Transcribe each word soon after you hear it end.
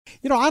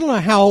I don't know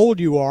how old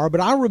you are,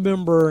 but I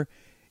remember,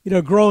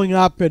 growing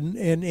up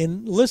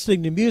and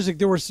listening to music,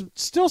 there were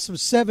still some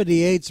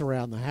 78s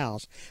around the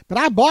house. But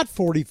I bought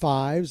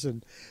 45s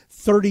and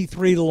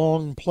 33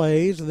 long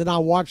plays, and then I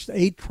watched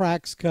 8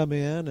 tracks come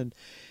in, and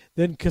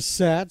then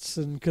cassettes,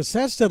 and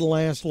cassettes didn't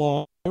last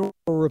long. They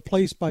were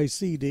replaced by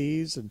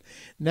CDs, and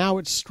now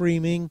it's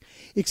streaming.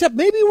 Except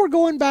maybe we're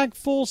going back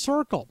full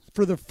circle.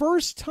 For the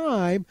first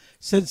time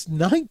since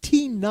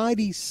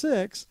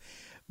 1996,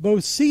 both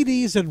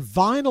CDs and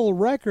vinyl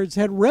records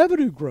had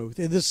revenue growth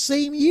in the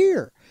same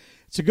year.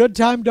 It's a good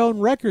time to own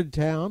Record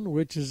Town,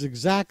 which is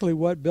exactly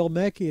what Bill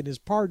Mackey and his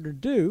partner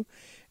do.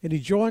 And he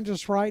joins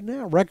us right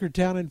now. Record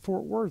Town in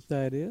Fort Worth,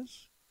 that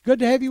is. Good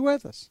to have you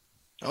with us.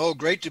 Oh,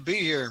 great to be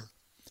here.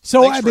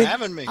 So, Thanks I for mean,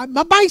 having me.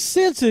 my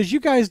sense is you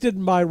guys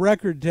didn't buy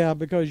Record Town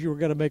because you were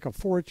going to make a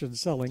fortune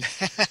selling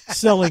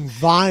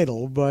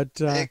vinyl, but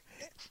Hey,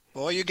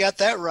 boy, you got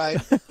that right.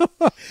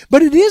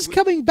 but it is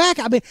coming back.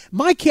 I mean,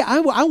 my kid,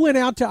 I went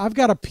out to, I've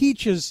got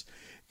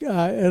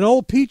an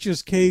old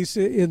Peaches case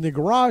in the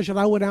garage, and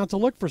I went out to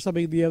look for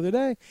something the other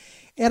day,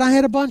 and I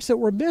had a bunch that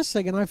were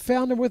missing, and I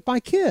found them with my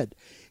kid.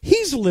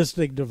 He's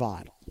listening to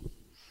vinyl.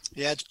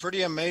 Yeah, it's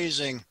pretty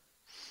amazing.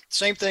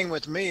 Same thing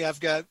with me.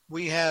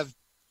 We have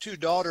two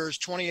daughters,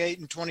 28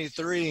 and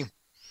 23,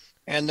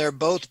 and they're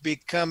both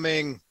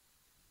becoming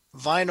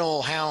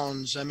vinyl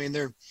hounds. I mean,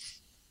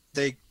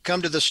 they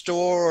come to the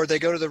store or they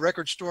go to the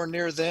record store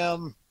near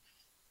them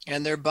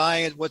and they're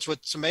buying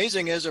what's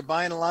amazing is they're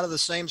buying a lot of the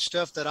same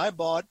stuff that I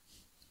bought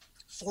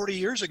 40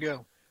 years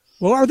ago.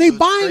 Well, are they So it's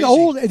buying crazy.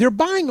 old? They're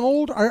buying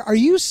old. Are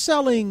you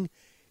selling?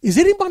 Is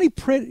anybody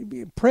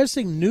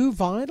pressing new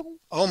vinyl?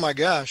 Oh my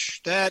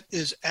gosh, that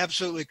is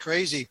absolutely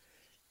crazy.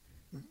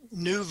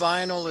 New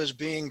vinyl is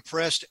being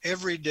pressed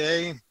every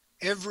day.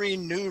 Every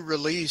new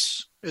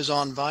release is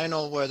on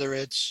vinyl, whether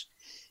it's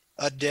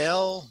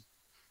Adele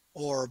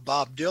or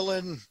Bob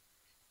Dylan,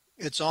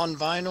 it's on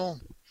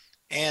vinyl.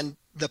 And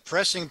the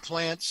pressing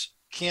plants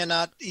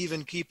cannot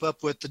even keep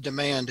up with the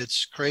demand.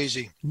 It's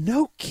crazy.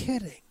 No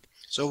kidding.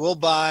 So we'll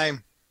buy,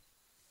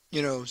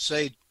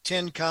 say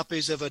 10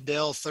 copies of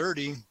Adele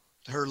 30,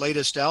 her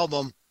latest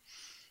album.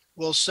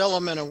 We'll sell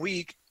them in a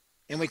week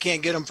and we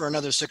can't get them for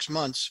another 6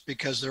 months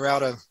because they're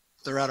out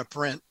of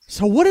print.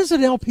 So what does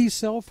an LP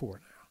sell for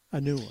now?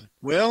 A new one.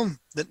 Well,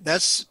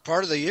 that's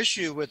part of the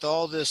issue with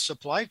all this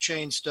supply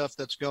chain stuff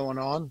that's going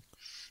on.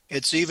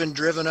 It's even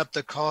driven up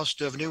the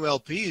cost of new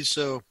LPs.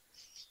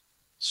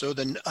 So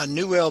a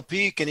new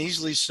LP can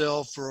easily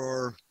sell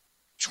for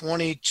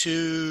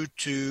 22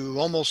 to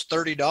almost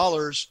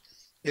 $30.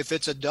 If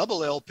it's a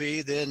double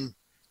LP, then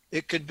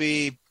it could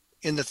be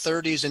in the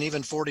 30s and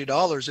even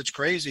 $40. It's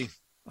crazy.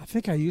 I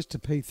think I used to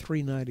pay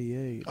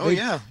 $3.98. Oh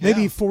yeah,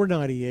 Maybe yeah.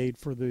 $4.98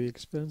 for the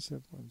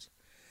expensive ones.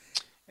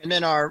 And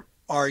then our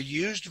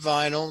used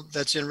vinyl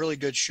that's in really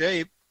good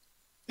shape,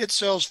 it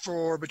sells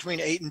for between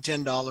 $8 and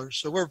 $10.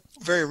 So we're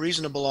very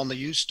reasonable on the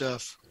used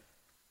stuff.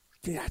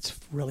 That's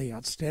really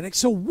outstanding.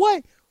 So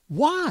what?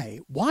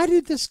 Why? Why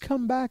did this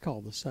come back all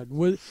of a sudden?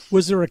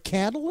 Was there a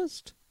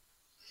catalyst?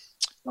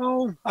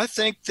 Oh, I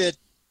think that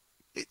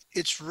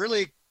it's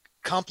really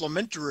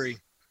complementary.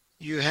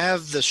 You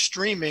have the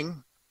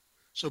streaming,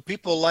 so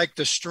people like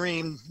the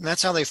stream, and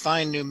that's how they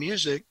find new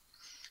music.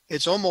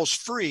 It's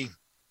almost free.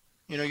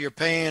 You're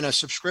paying a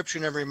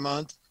subscription every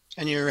month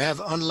and you have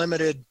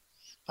unlimited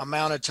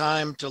amount of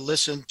time to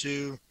listen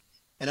to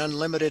an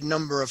unlimited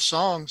number of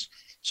songs.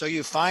 So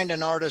you find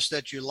an artist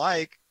that you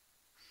like,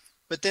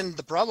 but then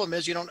the problem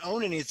is you don't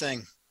own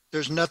anything.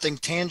 There's nothing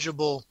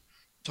tangible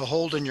to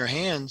hold in your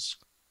hands.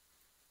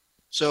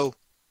 So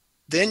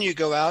then you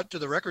go out to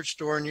the record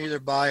store and you either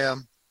buy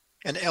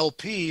an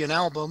LP, an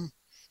album,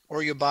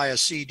 or you buy a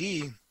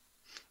CD.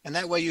 And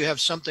that way you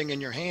have something in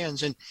your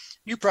hands. And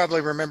you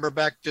probably remember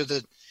back to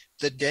the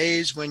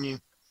days when you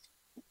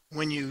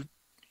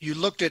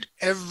looked at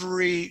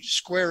every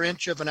square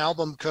inch of an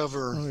album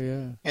cover Oh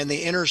yeah. and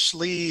the inner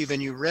sleeve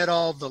and you read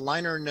all the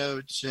liner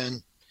notes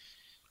and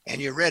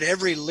you read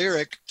every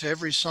lyric to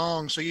every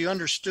song so you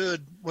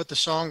understood what the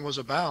song was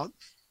about.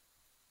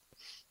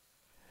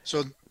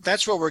 So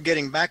that's what we're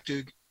getting back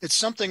to. It's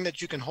something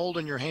that you can hold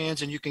in your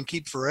hands and you can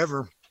keep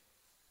forever.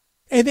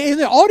 And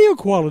the audio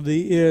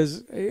quality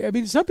is. I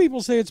mean, some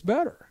people say it's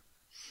better.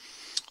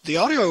 The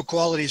audio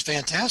quality is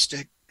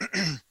fantastic.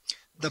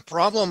 The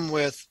problem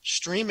with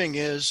streaming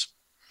is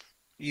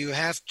you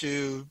have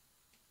to,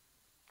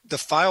 the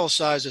file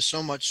size is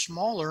so much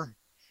smaller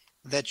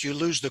that you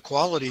lose the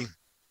quality.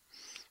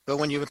 But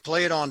when you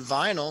play it on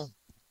vinyl,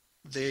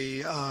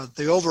 the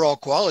overall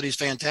quality is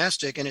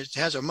fantastic and it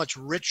has a much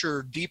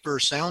richer, deeper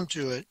sound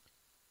to it.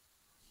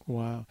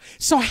 Wow.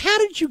 So how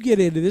did you get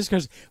into this?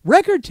 Because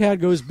Record Town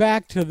goes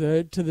back to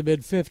the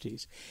mid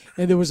 '50s,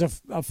 and there was a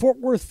Fort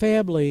Worth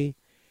family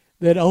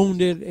that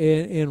owned it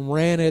and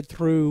ran it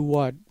through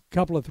what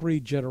couple of three Oh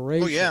yeah,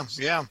 generations.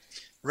 yeah.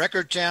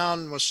 Record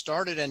Town was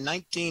started in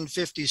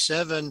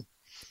 1957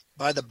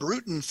 by the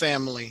Bruton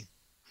family.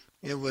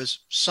 It was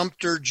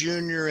Sumter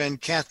Jr.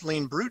 and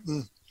Kathleen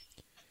Bruton.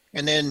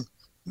 And then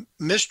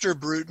Mr.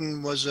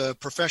 Bruton was a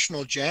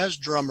professional jazz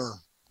drummer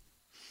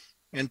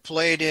and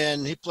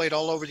he played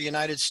all over the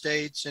United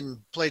States and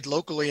played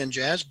locally in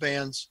jazz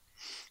bands.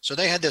 So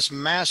they had this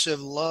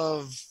massive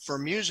love for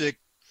music,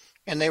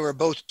 and they were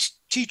both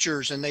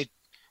teachers, and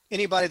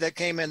anybody that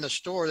came in the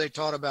store, they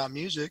taught about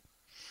music.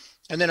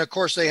 And then of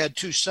course they had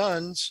two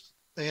sons.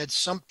 They had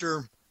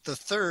Sumter the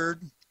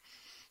third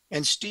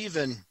and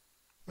Stephen,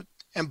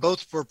 and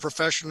both were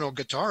professional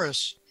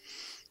guitarists.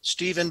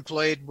 Stephen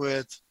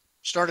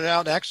started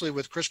out actually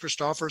with Chris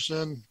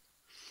Christopherson.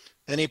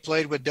 Then he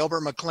played with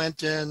Delbert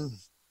McClinton.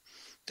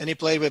 Then he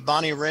played with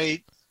Bonnie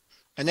Raitt.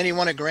 And then he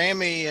won a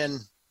Grammy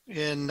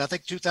in I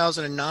think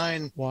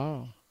 2009.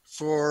 Wow.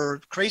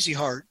 For Crazy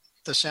Heart,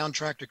 the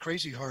soundtrack to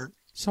Crazy Heart.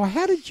 So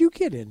how did you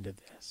get into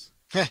this?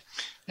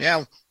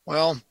 Yeah,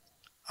 well,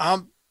 I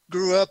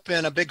grew up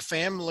in a big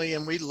family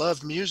and we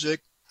loved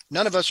music.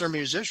 None of us are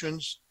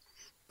musicians,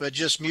 but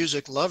just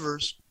music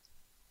lovers.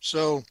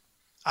 So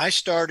I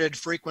started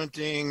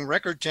frequenting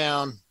Record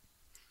Town,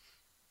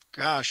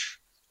 gosh,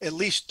 at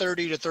least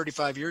 30 to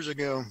 35 years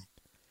ago,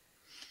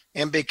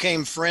 and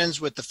became friends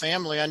with the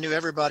family. I knew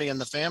everybody in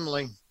the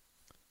family.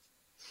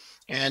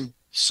 And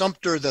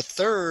Sumter the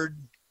third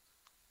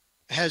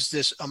has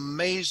this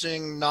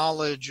amazing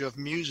knowledge of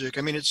music.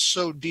 I mean, it's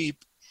so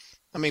deep.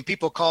 I mean,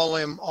 people call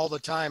him all the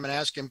time and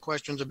ask him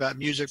questions about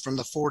music from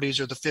the 40s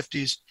or the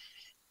 50s.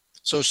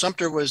 So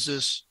Sumter was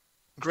this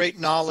great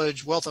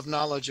wealth of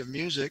knowledge of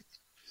music.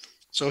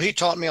 So he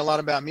taught me a lot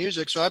about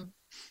music. So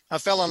I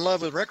fell in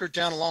love with Record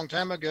Town a long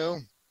time ago.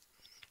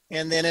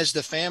 And then as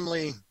the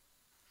family,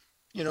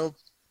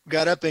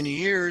 got up in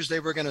years, they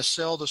were going to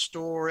sell the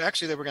store.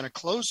 Actually, they were going to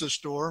close the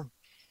store.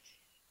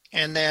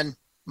 And then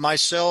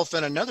myself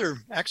and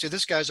actually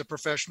this guy's a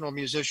professional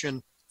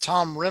musician.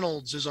 Tom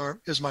Reynolds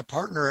is my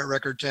partner at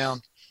Record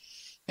Town.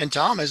 And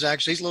Tom he's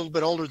a little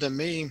bit older than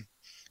me.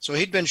 So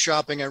he'd been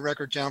shopping at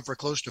Record Town for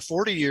close to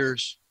 40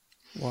 years.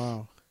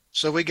 Wow.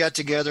 So we got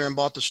together and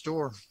bought the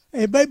store.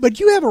 Hey,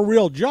 but you have a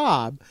real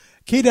job,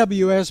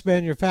 KWS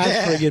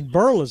Manufacturing in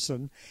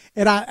Burleson.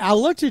 And I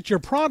looked at your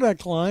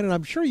product line, and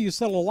I'm sure you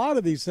sell a lot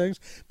of these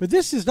things, but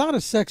this is not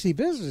a sexy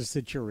business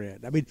that you're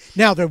in. I mean,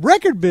 now the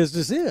record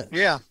business is.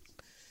 Yeah.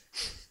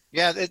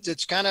 Yeah,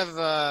 it's kind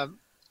of,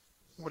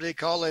 what do you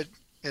call it?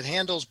 It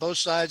handles both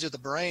sides of the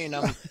brain.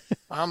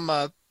 I'm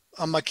a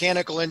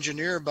mechanical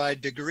engineer by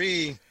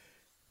degree,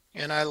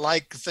 and I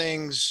like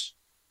things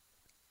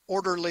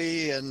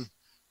orderly and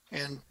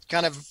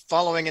kind of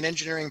following an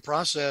engineering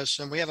process.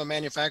 And we have a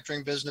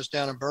manufacturing business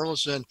down in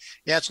Burleson.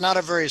 Yeah, it's not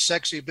a very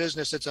sexy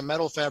business. It's a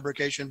metal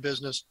fabrication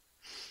business,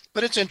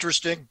 but it's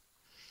interesting.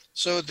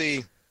 So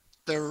the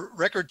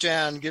Record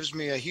Town gives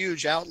me a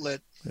huge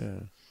outlet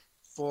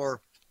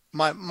for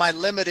my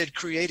limited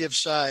creative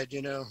side,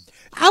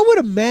 I would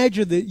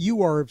imagine that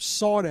you are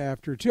sought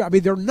after too. I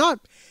mean,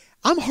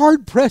 I'm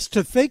hard pressed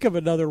to think of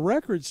another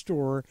record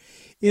store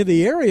in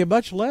the area,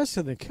 much less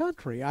in the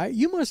country.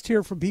 You must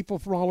hear from people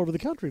from all over the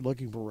country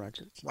looking for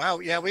records. Wow.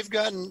 Yeah. We've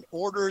gotten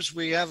orders.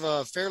 We have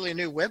a fairly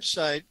new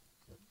website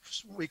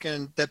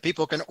that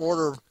people can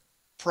order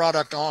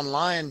product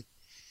online.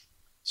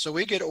 So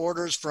we get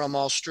orders from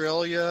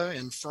Australia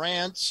and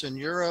France and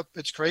Europe.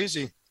 It's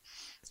crazy.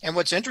 And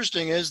what's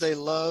interesting is they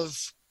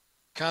love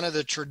kind of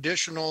the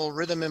traditional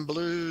rhythm and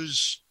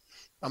blues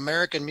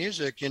American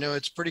music.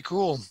 It's pretty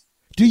cool.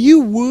 Do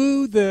you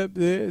woo the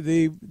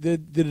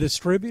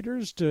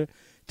distributors to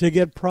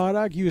get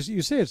product? You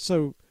say it's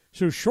so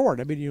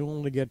short. I mean, you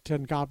only get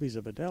 10 copies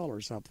of Adele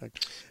or something.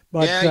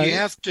 But yeah,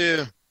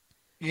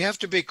 you have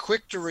to be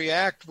quick to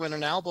react when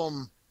an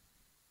album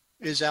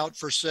is out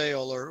for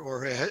sale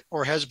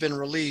or has been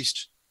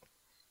released.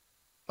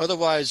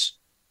 Otherwise,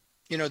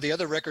 the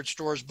other record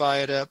stores buy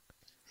it up.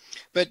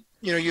 But,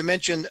 you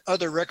mentioned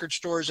other record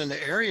stores in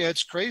the area.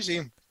 It's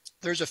crazy.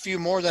 There's a few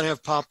more that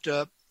have popped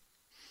up.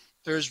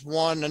 There's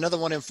another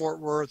one in Fort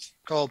Worth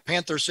called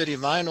Panther City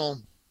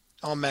Vinyl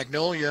on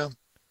Magnolia.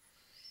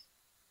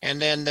 And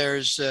then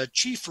there's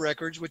Chief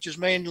Records, which is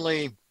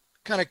mainly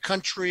kind of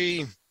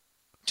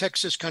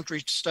Texas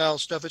country style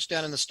stuff. It's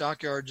down in the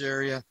Stockyards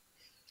area.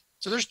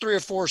 So there's 3 or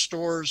 4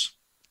 stores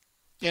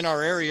in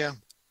our area.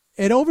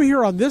 And over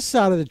here on this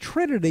side of the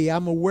Trinity,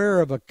 I'm aware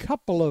of a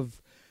couple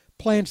of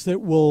plants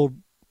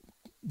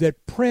that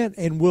print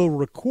and will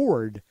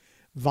record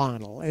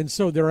vinyl. And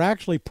so they're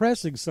actually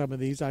pressing some of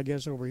these, I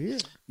guess, over here.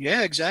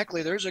 Yeah,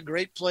 exactly. There's a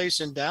great place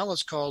in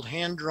Dallas called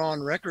Hand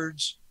Drawn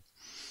Records.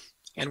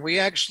 And we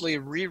actually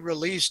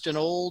re-released an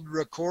old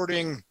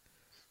recording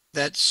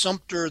that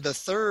Sumter the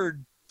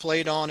Third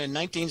played on in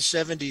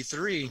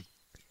 1973.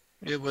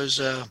 It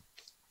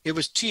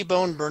was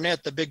T-Bone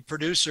Burnett, the big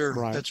producer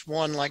that's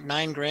won like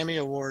 9 Grammy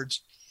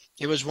Awards.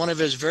 It was one of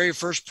his very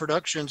first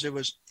productions. It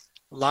was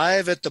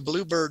live at the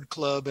Bluebird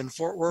Club in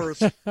Fort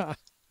Worth.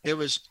 It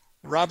was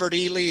Robert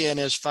Ely and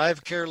his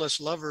 5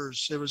 Careless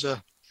Lovers. It was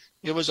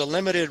a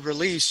limited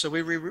release, so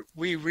we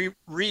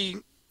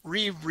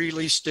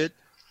re-released it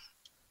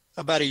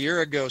about a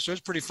year ago. So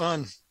it's pretty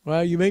fun.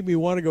 Well, you make me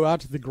want to go out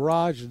to the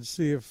garage and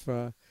see if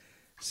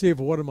See if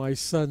one of my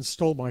sons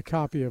stole my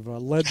copy of a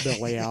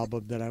Leadbelly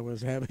album that I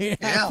was having Yeah.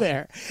 out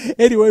there.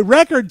 Anyway,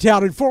 Record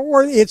Town in Fort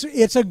Worth,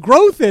 it's a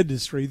growth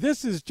industry.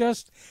 This is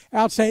just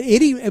outside.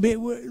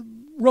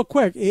 Real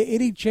quick,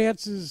 any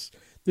chances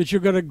that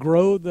you're going to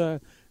grow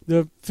the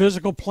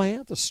physical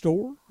plant, the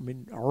store? I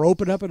mean, or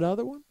open up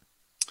another one?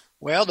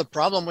 Well, the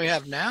problem we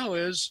have now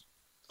is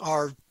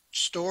our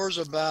store's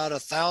about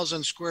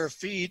 1,000 square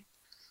feet,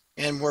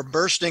 and we're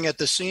bursting at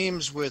the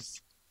seams with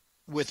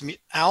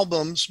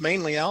albums,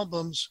 mainly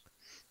albums,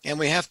 and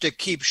we have to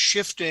keep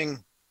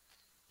shifting.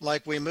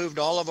 Like we moved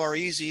all of our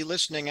easy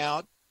listening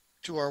out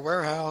to our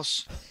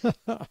warehouse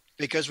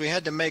because we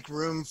had to make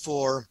room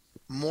for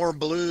more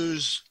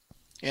blues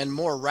and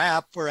more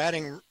rap. We're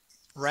adding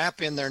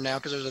rap in there now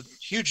because there's a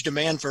huge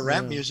demand for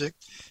rap music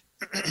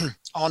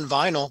on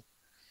vinyl.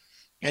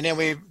 And then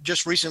we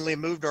just recently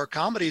moved our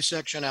comedy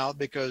section out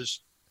because,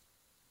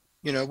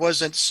 it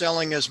wasn't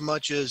selling as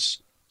much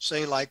as,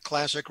 say, like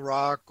classic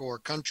rock or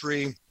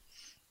country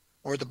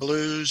or the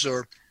blues,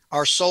 or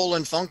our soul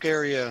and funk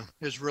area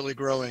is really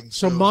growing.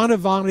 So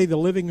Manavani, the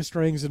Living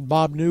Strings, and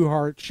Bob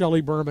Newhart,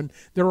 Shelley Berman,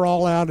 they're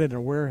all out in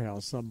a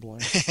warehouse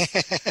someplace.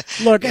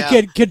 Look,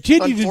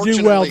 continue to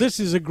do well. This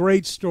is a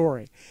great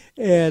story.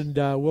 And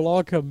we'll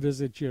all come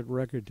visit you at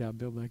Record Town.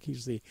 Bill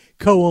Mackey's the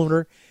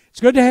co-owner. It's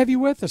good to have you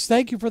with us.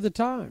 Thank you for the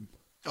time.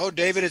 Oh,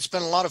 David, it's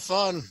been a lot of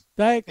fun.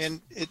 Thanks.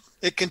 And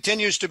it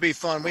continues to be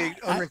fun.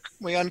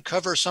 We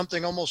uncover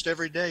something almost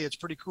every day. It's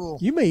pretty cool.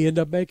 You may end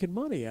up making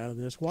money out of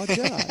this. Watch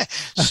out.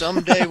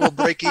 Someday we'll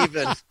break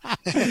even.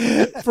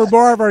 For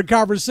more of our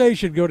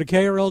conversation, go to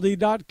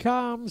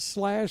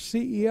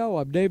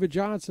krld.com/CEO. I'm David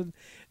Johnson,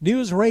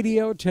 News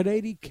Radio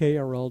 1080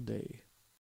 KRLD.